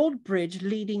 The old bridge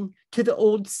leading to the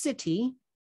old city.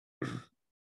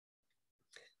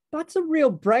 That's a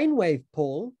real brainwave,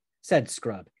 Paul, said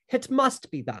Scrub. It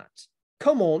must be that.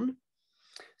 Come on.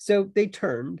 So they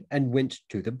turned and went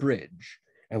to the bridge.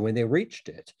 And when they reached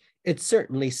it, it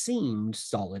certainly seemed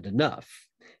solid enough.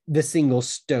 The single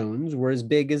stones were as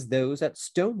big as those at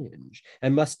Stonehenge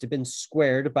and must have been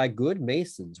squared by good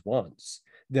masons once,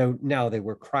 though now they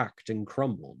were cracked and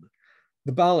crumbled.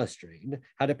 The balustrade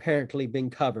had apparently been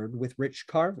covered with rich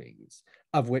carvings,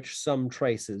 of which some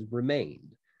traces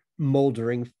remained.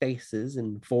 moldering faces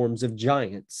and forms of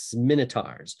giants,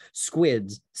 minotaurs,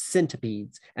 squids,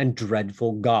 centipedes, and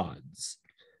dreadful gods.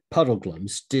 Puddleglum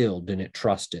still didn't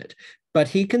trust it, but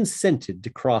he consented to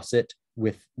cross it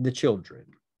with the children.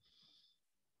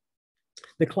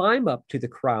 The climb up to the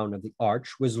crown of the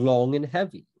arch was long and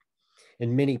heavy.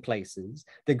 In many places,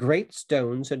 the great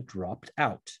stones had dropped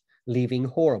out, leaving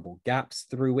horrible gaps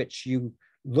through which you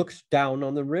looked down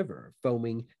on the river,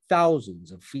 foaming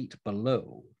thousands of feet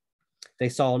below. They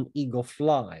saw an eagle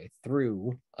fly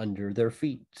through under their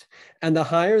feet, and the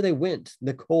higher they went,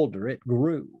 the colder it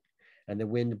grew, and the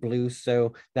wind blew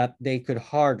so that they could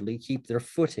hardly keep their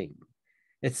footing.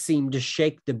 It seemed to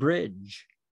shake the bridge.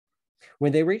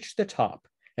 When they reached the top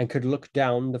and could look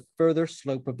down the further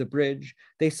slope of the bridge,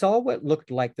 they saw what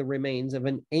looked like the remains of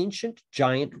an ancient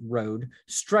giant road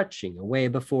stretching away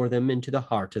before them into the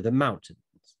heart of the mountains.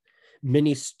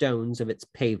 Many stones of its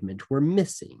pavement were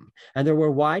missing, and there were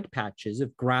wide patches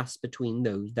of grass between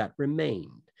those that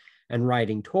remained. And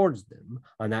riding towards them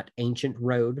on that ancient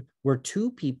road were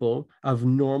two people of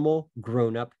normal,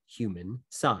 grown-up human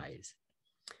size.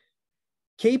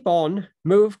 "Keep on,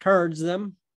 move towards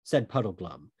them," said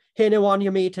Puddleglum. "Anyone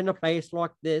you meet in a place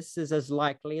like this is as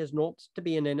likely as not to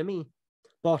be an enemy,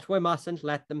 but we mustn't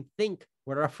let them think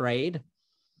we're afraid."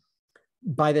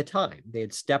 By the time they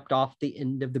had stepped off the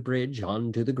end of the bridge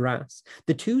onto the grass,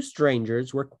 the two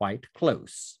strangers were quite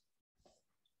close.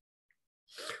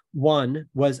 One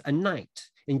was a knight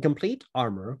in complete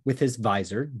armor with his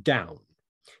visor down.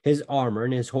 His armor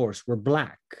and his horse were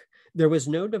black. There was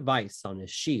no device on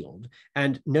his shield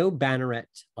and no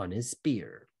banneret on his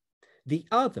spear. The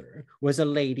other was a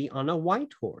lady on a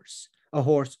white horse, a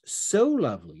horse so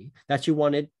lovely that you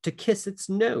wanted to kiss its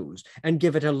nose and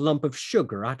give it a lump of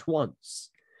sugar at once.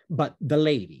 But the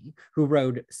lady, who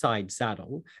rode side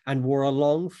saddle and wore a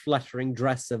long fluttering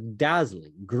dress of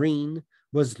dazzling green,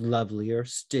 was lovelier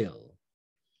still.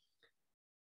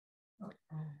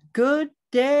 "Good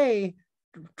day,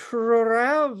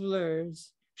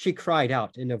 travelers," she cried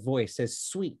out in a voice as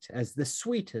sweet as the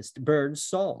sweetest bird's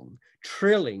song,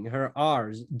 trilling her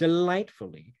R's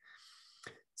delightfully.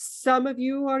 "Some of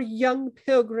you are young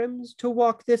pilgrims to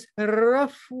walk this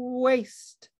rough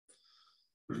waste."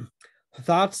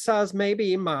 "That's as may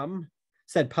be, ma'am,"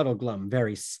 said Puddleglum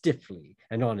very stiffly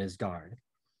and on his guard.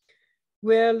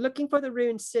 "We're looking for the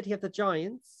ruined city of the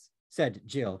giants," said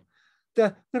Jill.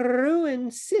 "The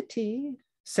ruined city,"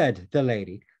 said the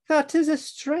lady. "That is a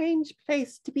strange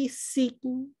place to be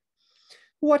seeking.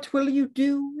 What will you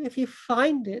do if you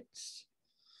find it?"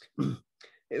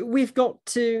 "We've got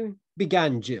to,"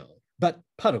 began Jill, but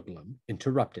Puddleglum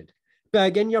interrupted.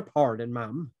 "Begging your pardon,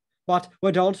 ma'am, but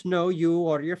we don't know you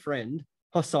or your friend.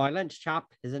 A silent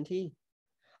chap, isn't he?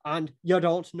 And you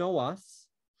don't know us.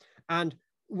 And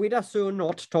we'd as soon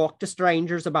not talk to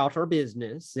strangers about our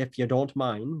business, if you don't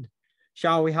mind.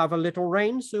 Shall we have a little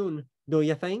rain soon, do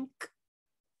you think?"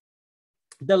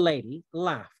 The lady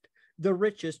laughed, the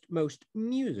richest, most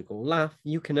musical laugh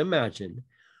you can imagine.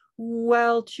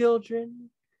 "Well,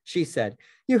 children," she said,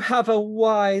 "you have a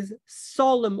wise,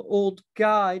 solemn old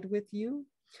guide with you.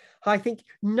 I think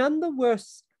none the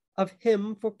worse of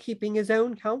him for keeping his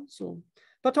own counsel,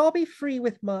 but I'll be free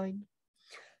with mine.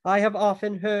 I have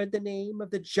often heard the name of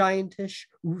the giantish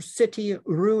city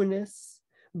ruinous,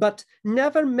 but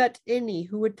never met any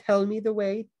who would tell me the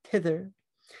way thither.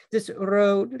 This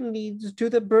road leads to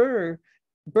the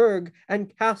burg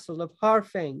and castle of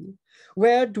Harfang,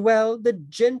 where dwell the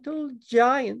gentle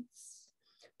giants.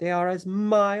 They are as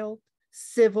mild,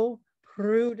 civil,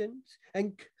 prudent,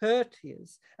 and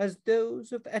courteous as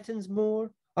those of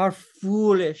Ettinsmoor are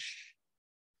foolish.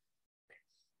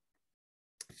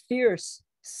 Fierce,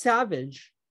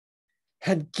 savage,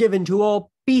 and given to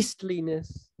all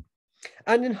beastliness.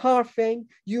 And in Harfang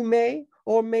you may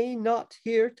or may not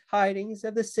hear tidings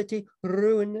of the city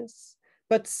ruinous,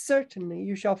 but certainly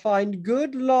you shall find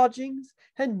good lodgings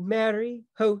and merry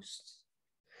hosts.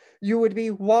 You would be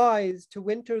wise to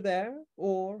winter there,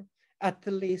 or at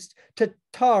the least to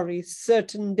tarry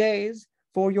certain days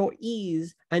for your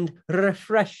ease and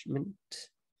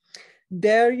refreshment.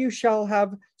 There you shall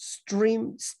have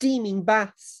steaming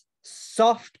baths,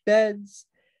 soft beds,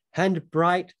 and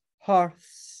bright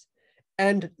hearths,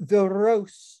 and the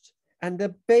roast, and the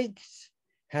baked,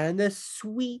 and the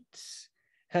sweet,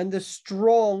 and the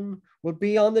strong will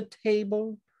be on the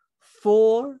table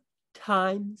 4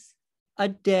 times a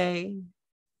day."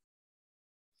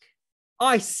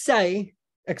 "I say,"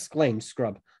 exclaimed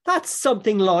Scrub, "that's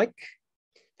something like.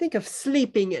 Think of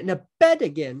sleeping in a bed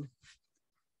again."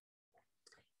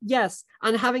 "Yes,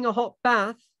 and having a hot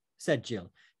bath," said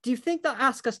Jill. "Do you think they'll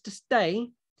ask us to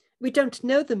stay? We don't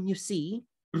know them, you see.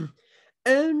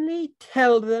 Only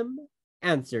tell them,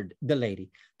 answered the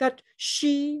lady, that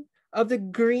she of the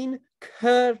green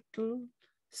kirtle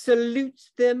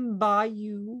salutes them by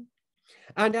you,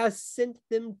 and has sent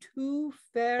them two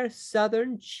fair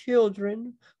southern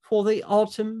children for the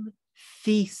autumn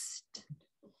feast.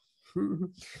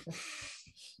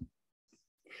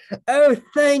 Oh,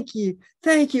 thank you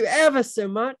ever so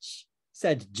much,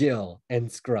 said Jill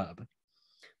and Scrub.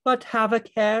 But have a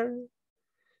care,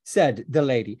 said the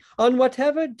lady, on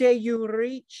whatever day you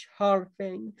reach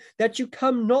Harfang, that you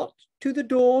come not to the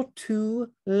door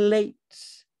too late,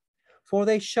 for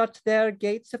they shut their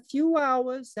gates a few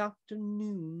hours after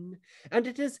noon, and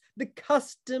it is the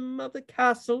custom of the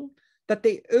castle that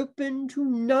they open to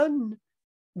none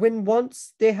when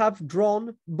once they have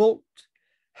drawn bolt,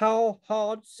 how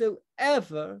hard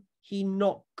soever he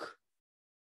knock.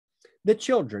 The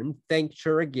children thanked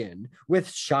her again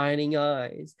with shining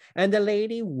eyes, and the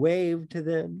lady waved to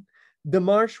them. The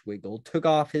Marshwiggle took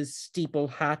off his steeple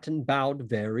hat and bowed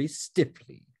very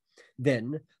stiffly.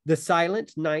 Then the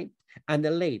silent knight and the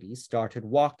lady started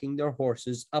walking their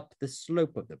horses up the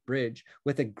slope of the bridge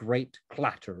with a great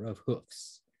clatter of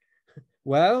hoofs.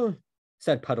 Well,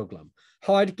 said Puddleglum,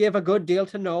 I'd give a good deal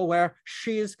to know where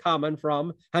she's coming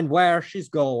from and where she's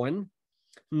going.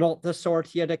 Not the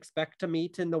sort you'd expect to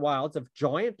meet in the wilds of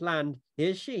Giant Land,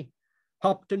 is she?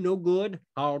 Up to no good,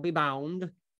 I'll be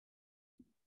bound.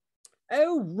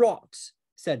 Oh, rot,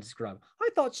 said Scrub. I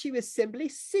thought she was simply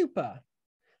super.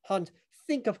 And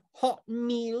think of hot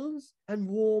meals and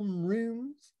warm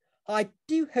rooms. I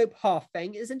do hope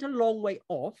Harfang isn't a long way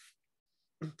off.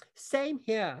 Same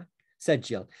here, said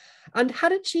Jill. And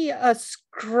hadn't she a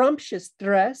scrumptious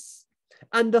dress?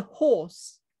 And the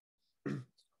horse?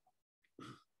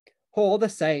 All the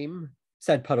same,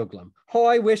 said Puddleglum.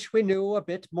 I wish we knew a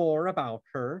bit more about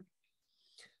her.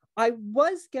 I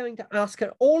was going to ask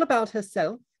her all about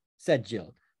herself, said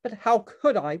Jill, but how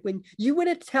could I when you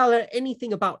wouldn't tell her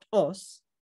anything about us?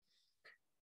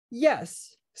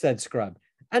 Yes, said Scrub,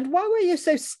 and why were you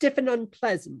so stiff and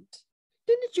unpleasant?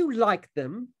 Didn't you like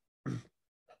them?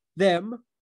 Them,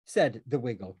 said the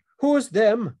Wiggle. Who's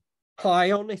them?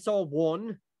 I only saw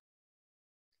one.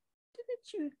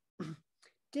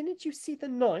 Didn't you see the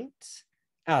knight?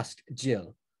 Asked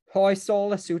Jill. I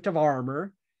saw a suit of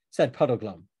armour, said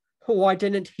Puddleglum. Why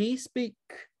didn't he speak?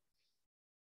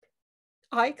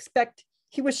 I expect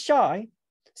he was shy,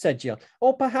 said Jill.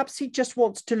 Or perhaps he just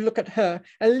wants to look at her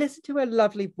and listen to her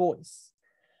lovely voice.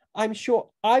 I'm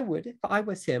sure I would if I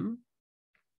was him.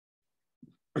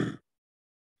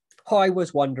 I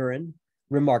was wondering,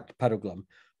 remarked Puddleglum,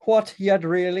 what you'd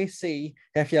really see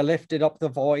if you lifted up the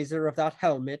visor of that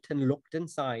helmet and looked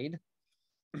inside.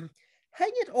 Hang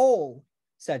it all,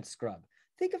 said Scrub.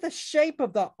 Think of the shape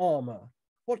of that armour.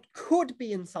 What could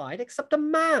be inside except a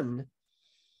man?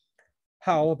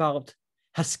 How about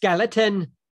a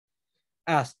skeleton?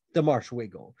 Asked the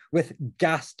Marshwiggle with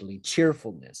ghastly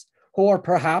cheerfulness. Or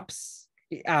perhaps,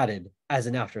 he added as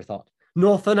an afterthought,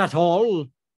 nothing at all.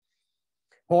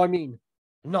 I mean,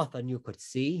 nothing you could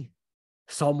see.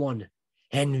 Someone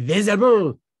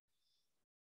invisible.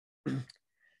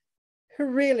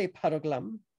 Really,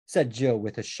 Puddleglum, said Jill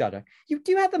with a shudder, you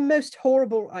do have the most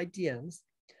horrible ideas.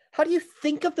 How do you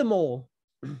think of them all?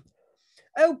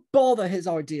 Oh, bother his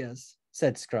ideas,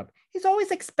 said Scrub. He's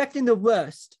always expecting the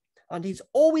worst, and he's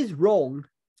always wrong.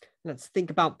 Let's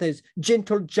think about those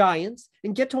gentle giants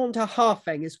and get on to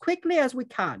Harfang as quickly as we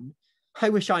can. I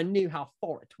wish I knew how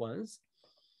far it was.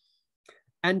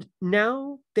 And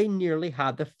now they nearly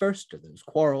had the first of those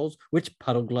quarrels which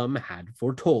Puddleglum had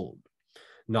foretold.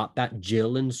 Not that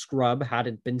Jill and Scrub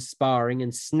hadn't been sparring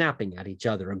and snapping at each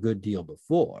other a good deal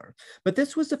before, but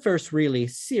this was the first really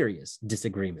serious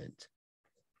disagreement.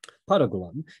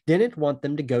 Puddleglum didn't want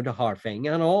them to go to Harfang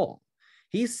at all.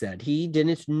 He said he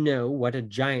didn't know what a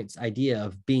giant's idea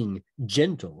of being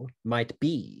gentle might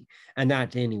be, and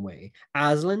that anyway,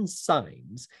 Aslan's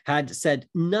signs had said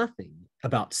nothing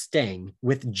about staying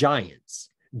with giants,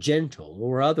 gentle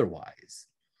or otherwise.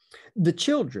 The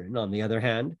children, on the other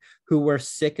hand, who were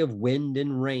sick of wind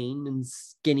and rain and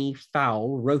skinny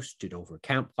fowl roasted over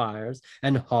campfires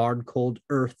and hard cold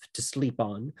earth to sleep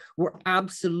on, were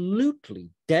absolutely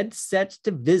dead set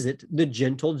to visit the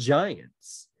gentle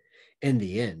giants. In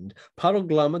the end,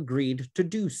 Puddleglum agreed to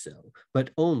do so, but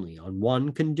only on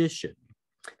one condition.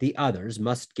 The others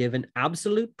must give an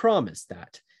absolute promise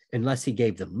that, unless he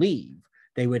gave them leave,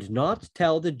 they would not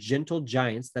tell the gentle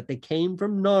giants that they came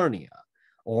from Narnia,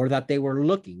 or that they were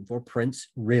looking for Prince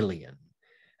Rilian.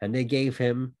 And they gave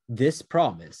him this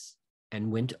promise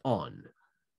and went on.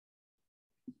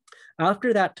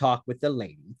 After that talk with the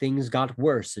lady, things got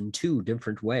worse in two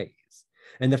different ways.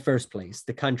 In the first place,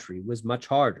 the country was much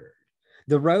harder.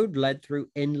 The road led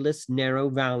through endless narrow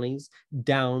valleys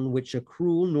down which a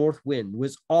cruel north wind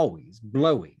was always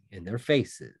blowing in their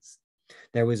faces.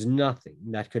 There was nothing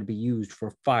that could be used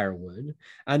for firewood,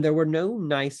 and there were no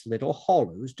nice little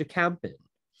hollows to camp in,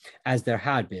 as there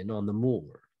had been on the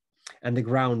moor. And the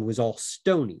ground was all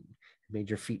stony, it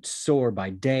made your feet sore by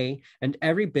day, and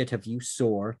every bit of you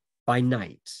sore by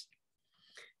night.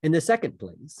 In the second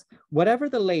place, whatever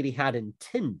the lady had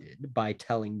intended by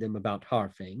telling them about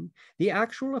Harfang, the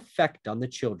actual effect on the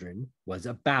children was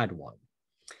a bad one.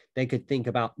 They could think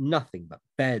about nothing but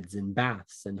beds and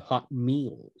baths and hot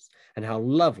meals, and how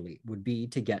lovely it would be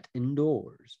to get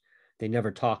indoors. They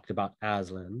never talked about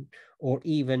Aslan, or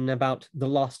even about the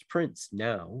lost prince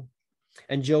now.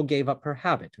 And Jill gave up her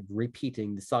habit of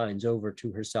repeating the signs over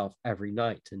to herself every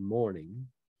night and morning.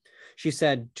 She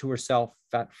said to herself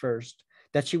at first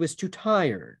that she was too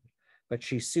tired, but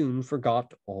she soon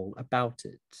forgot all about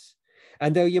it.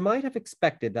 And though you might have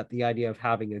expected that the idea of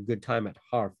having a good time at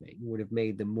Harfang would have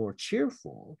made them more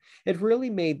cheerful, it really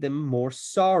made them more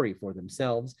sorry for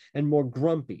themselves and more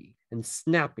grumpy and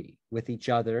snappy with each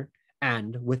other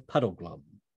and with Puddleglum.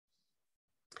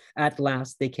 At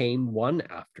last they came one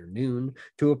afternoon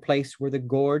to a place where the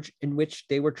gorge in which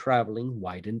they were traveling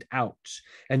widened out,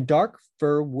 and dark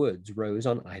fir woods rose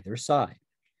on either side.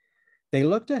 They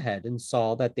looked ahead and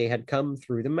saw that they had come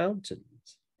through the mountains.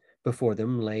 Before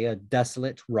them lay a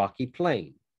desolate rocky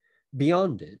plain.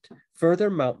 Beyond it, further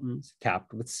mountains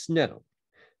capped with snow.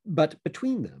 But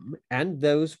between them and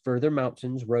those further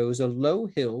mountains rose a low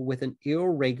hill with an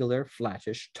irregular,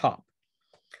 flattish top.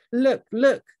 "Look,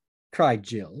 look!" cried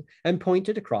Jill, and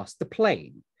pointed across the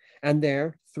plain. And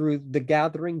there, through the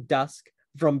gathering dusk,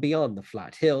 from beyond the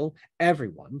flat hill,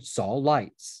 everyone saw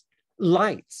lights.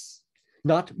 Lights!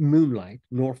 Not moonlight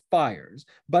nor fires,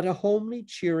 but a homely,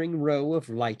 cheering row of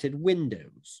lighted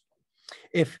windows.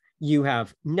 If you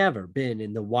have never been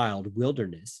in the wild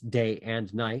wilderness day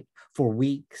and night for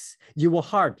weeks, you will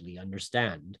hardly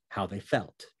understand how they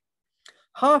felt.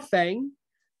 "Harfang!"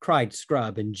 cried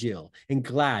Scrub and Jill in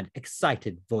glad,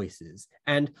 excited voices,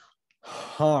 and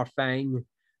 "Harfang!"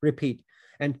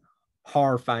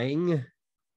 Harfang,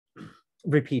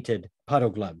 repeated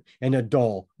Puddleglum in a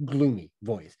dull, gloomy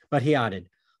voice. But he added,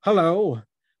 "Hello,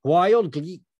 wild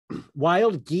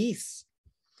geese,"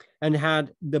 and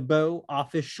had the bow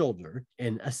off his shoulder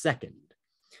in a second.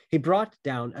 He brought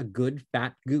down a good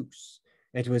fat goose.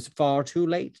 It was far too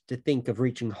late to think of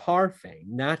reaching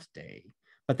Harfang that day,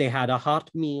 but they had a hot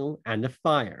meal and a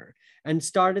fire, and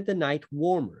started the night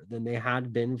warmer than they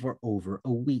had been for over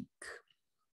a week.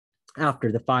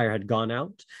 After the fire had gone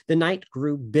out, the night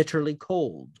grew bitterly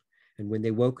cold, and when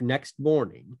they woke next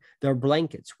morning, their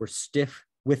blankets were stiff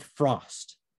with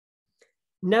frost.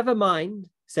 "Never mind,"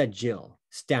 said Jill,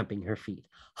 stamping her feet.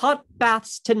 "Hot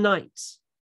baths tonight."